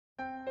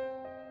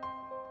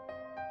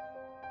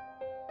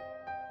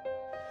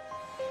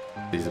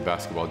He's a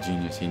basketball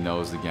genius. He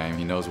knows the game.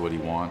 He knows what he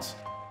wants.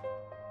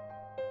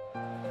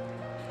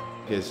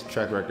 His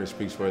track record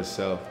speaks for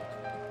itself.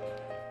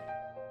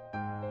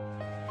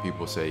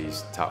 People say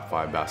he's top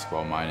 5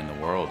 basketball mind in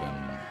the world,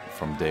 and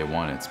from day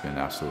one, it's been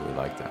absolutely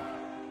like that.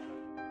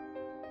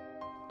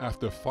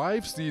 After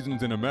 5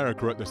 seasons in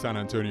America at the San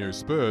Antonio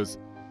Spurs,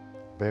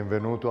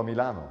 Benvenuto a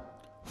Milano.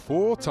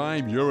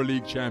 4-time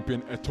EuroLeague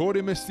champion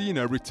Ettore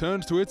Messina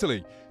returns to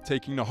Italy,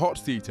 taking the hot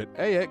seat at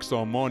AX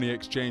Armani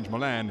Exchange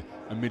Milan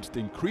amidst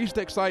increased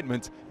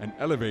excitement and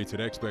elevated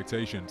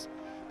expectations.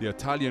 The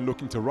Italian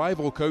looking to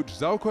rival coach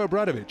Željko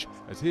Obradović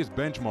as his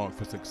benchmark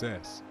for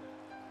success.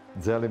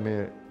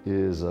 Zelimir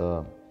is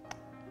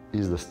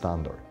the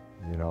standard.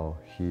 You know,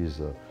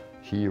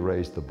 he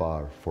raised the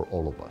bar for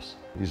all of us.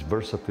 His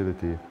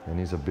versatility and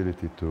his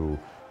ability to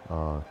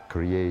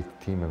create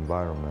team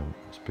environment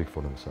speak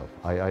for themselves.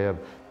 I have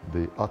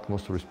the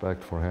utmost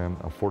respect for him.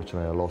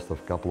 Unfortunately, I lost a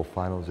couple of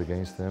finals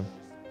against him.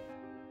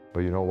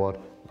 But you know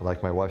what?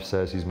 Like my wife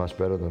says, he's much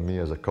better than me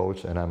as a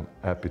coach, and I'm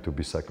happy to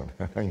be second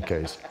in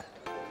case.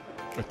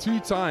 A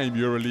 2-time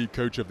EuroLeague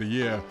Coach of the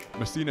Year,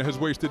 Messina has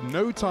wasted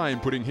no time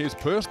putting his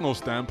personal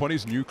stamp on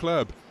his new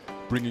club,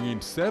 bringing in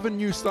 7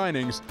 new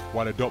signings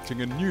while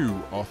adopting a new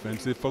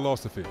offensive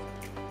philosophy.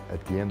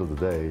 At the end of the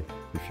day,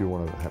 if you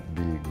want to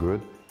be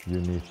good, you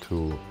need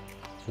to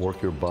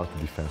work your butt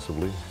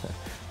defensively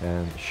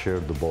and share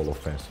the ball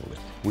offensively,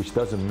 which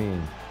doesn't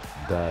mean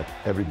that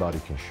everybody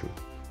can shoot.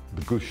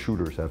 The good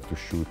shooters have to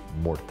shoot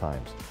more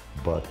times,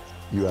 but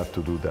you have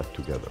to do that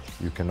together.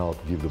 You cannot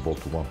give the ball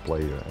to one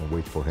player and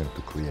wait for him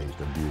to create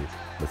and be,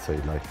 let's say,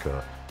 like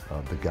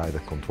the guy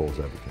that controls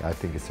everything. I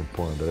think it's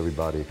important that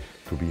everybody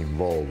to be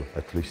involved,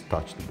 at least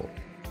touch the ball.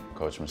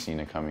 Coach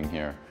Messina coming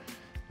here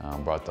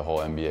brought the whole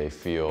NBA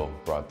feel,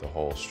 brought the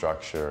whole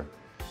structure.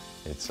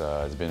 It's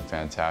been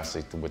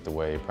fantastic with the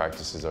way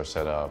practices are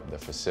set up, the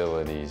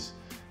facilities,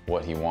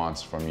 what he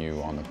wants from you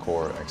on the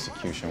court,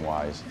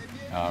 execution-wise.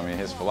 I mean,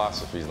 his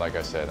philosophies, like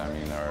I said, I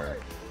mean, are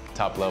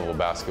top-level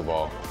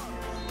basketball.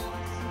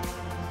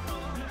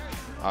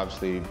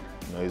 Obviously, you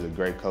know, he's a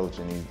great coach,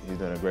 and he's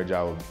done a great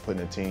job of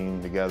putting a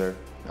team together.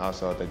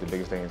 Also, I think the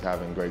biggest thing is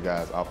having great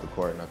guys off the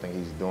court, and I think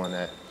he's doing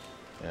that.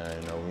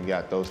 And you know, when you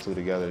got those two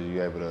together,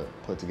 you're able to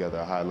put together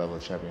a high-level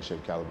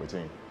championship caliber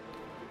team.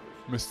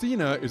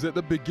 Messina is at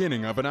the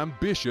beginning of an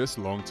ambitious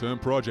long-term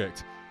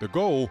project. The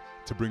goal,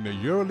 to bring the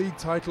EuroLeague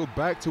title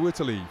back to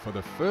Italy for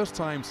the first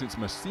time since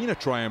Messina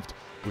triumphed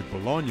with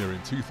Bologna in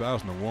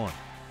 2001.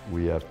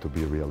 We have to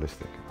be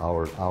realistic.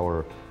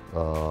 Our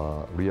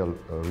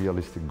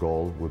realistic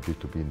goal would be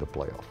to be in the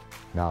playoff.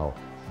 Now,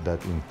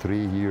 that in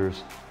 3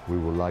 years we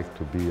would like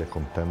to be a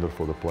contender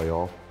for the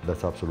playoff,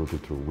 that's absolutely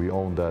true. We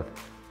own that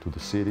to the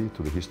city,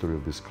 to the history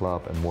of this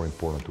club, and more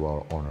important to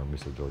our owner,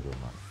 Mr. Giorgio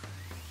Armani.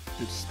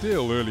 It's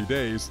still early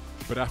days,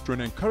 but after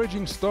an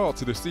encouraging start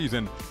to the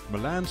season,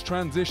 Milan's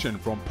transition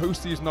from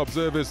postseason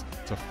observers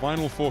to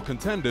Final Four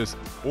contenders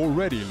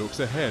already looks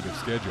ahead of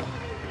schedule.